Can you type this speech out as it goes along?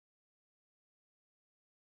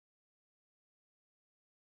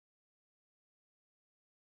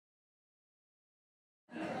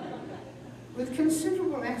With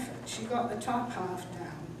considerable effort, she got the top half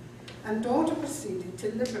down, and daughter proceeded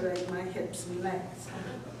to liberate my hips and legs.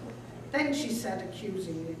 Then she said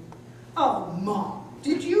accusingly, "Oh, Mom,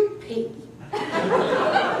 did you pee?"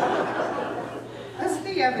 As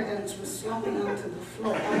the evidence was slopping onto the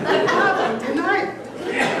floor, I hardly denied it.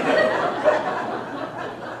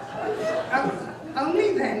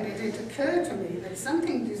 Only then did it occur to me that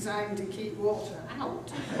something designed to keep water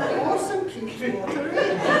out also keeps water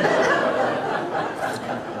in.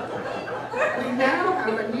 We now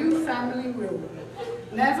have a new family rule: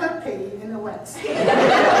 never pee in a wetsuit.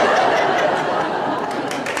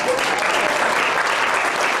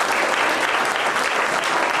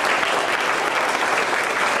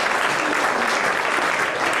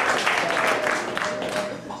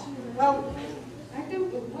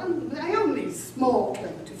 Small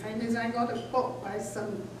claim to fame is I got a book by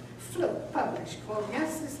some fluke published called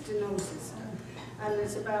Yes, Sister, No Sister, and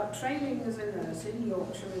it's about training as a nurse in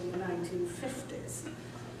Yorkshire in the 1950s.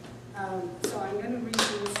 So I'm going to read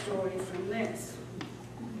you a story from this.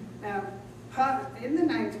 Now, in the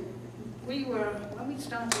 90s, when we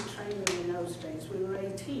started training in those days, we were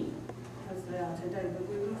 18, as they are today, but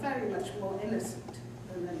we were very much more innocent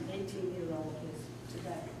than an 18-year-old is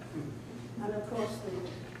today. And of course, the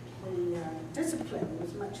discipline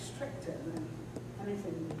was much stricter than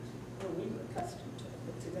anything that we were accustomed to,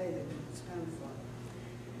 but today they didn't stand for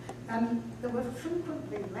it. And there were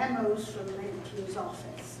frequently memos from matron's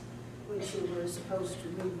office, which you were supposed to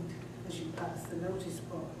read as you passed the notice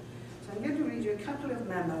board. So I'm going to read you a couple of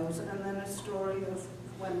memos and then a story of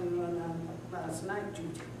when we were on last night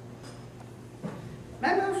duty.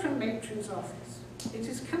 Memo from matron's office. It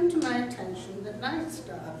has come to my attention that night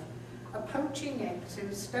staff are poaching eggs in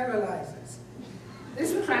sterilizers.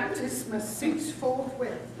 This practice must cease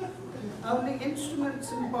forthwith. Only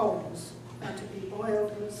instruments and bowls are to be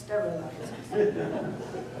boiled in sterilizers.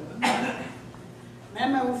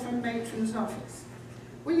 Memo from matron's office.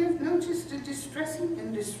 We have noticed a distressing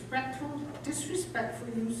and disrespectful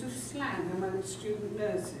use of slang among student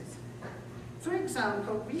nurses. For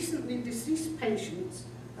example, recently deceased patients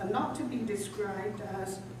are not to be described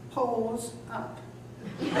as paws up.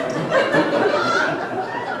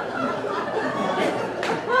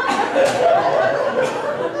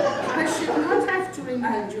 I should not have to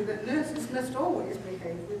remind you that nurses must always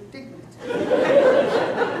behave with dignity.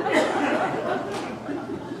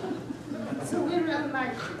 So we're on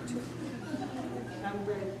night duty, and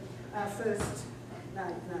we're our first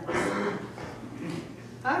night.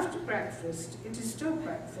 After breakfast, it is still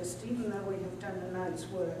breakfast, even though we have done the night's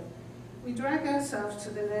work. We drag ourselves to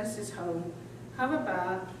the nurse's home, have a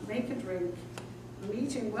bath, make a drink,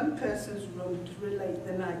 meet in one person's room to relate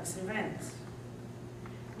the night's events.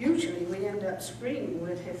 Usually we end up screaming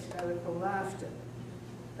with hysterical laughter.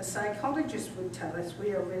 A psychologist would tell us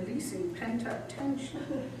we are releasing pent-up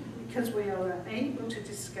tension because we are unable to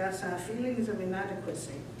discuss our feelings of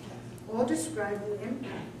inadequacy or describe the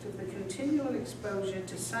impact of the continual exposure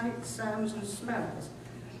to sights, sounds and smells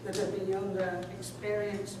that are beyond our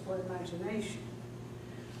experience or imagination.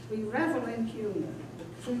 We revel in humour, the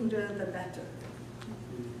cruder the better.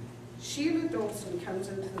 Sheila Dawson comes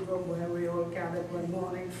into the room where we all gathered one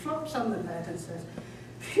morning, flops on the bed and says,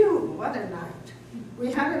 "Phew, what a night.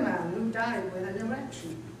 We had a man who died with an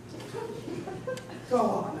erection." "Go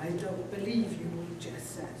on, I don't believe you," he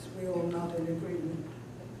just says. We all nod in agreement.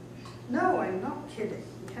 "No, I'm not kidding.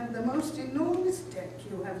 He had the most enormous dick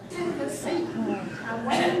you have ever seen. And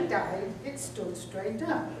when he died, it stood straight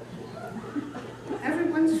up."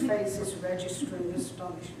 Everyone's face is registering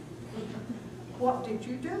astonishment. "What did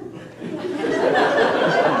you do?"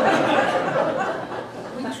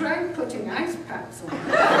 "We tried putting ice packs on.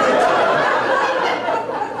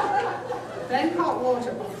 Then hot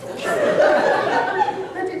water bottles.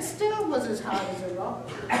 But it still was as hard as a rock.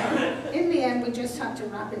 In the end, we just had to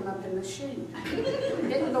wrap him up in the sheet.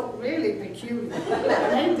 It looked really peculiar.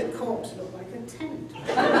 It made the corpse look like a tent."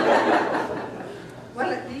 "Well,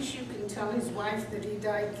 at least you can tell his wife that he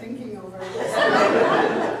died thinking of her.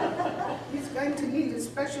 He's going to need a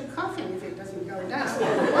special coffin if it doesn't go down.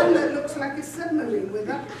 One that looks like a submarine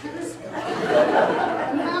without a periscope.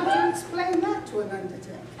 And how do you explain that to an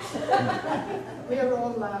undertaker?" We are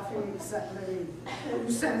all laughing except Marie, who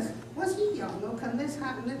says, "Was he young or can this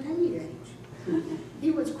happen at any age?"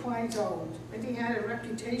 "He was quite old, but he had a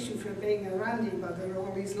reputation for being a randy bugger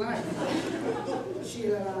all his life."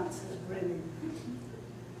 Sheila answers, grinning.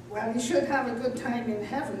 "Well, he should have a good time in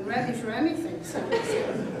heaven, ready for anything," somebody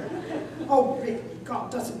says. "Oh, really,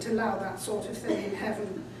 God doesn't allow that sort of thing in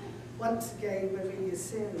heaven." Once again, Marie is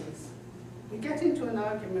serious. We get into an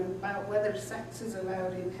argument about whether sex is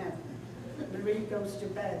allowed in heaven. Marie goes to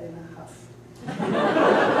bed in a huff.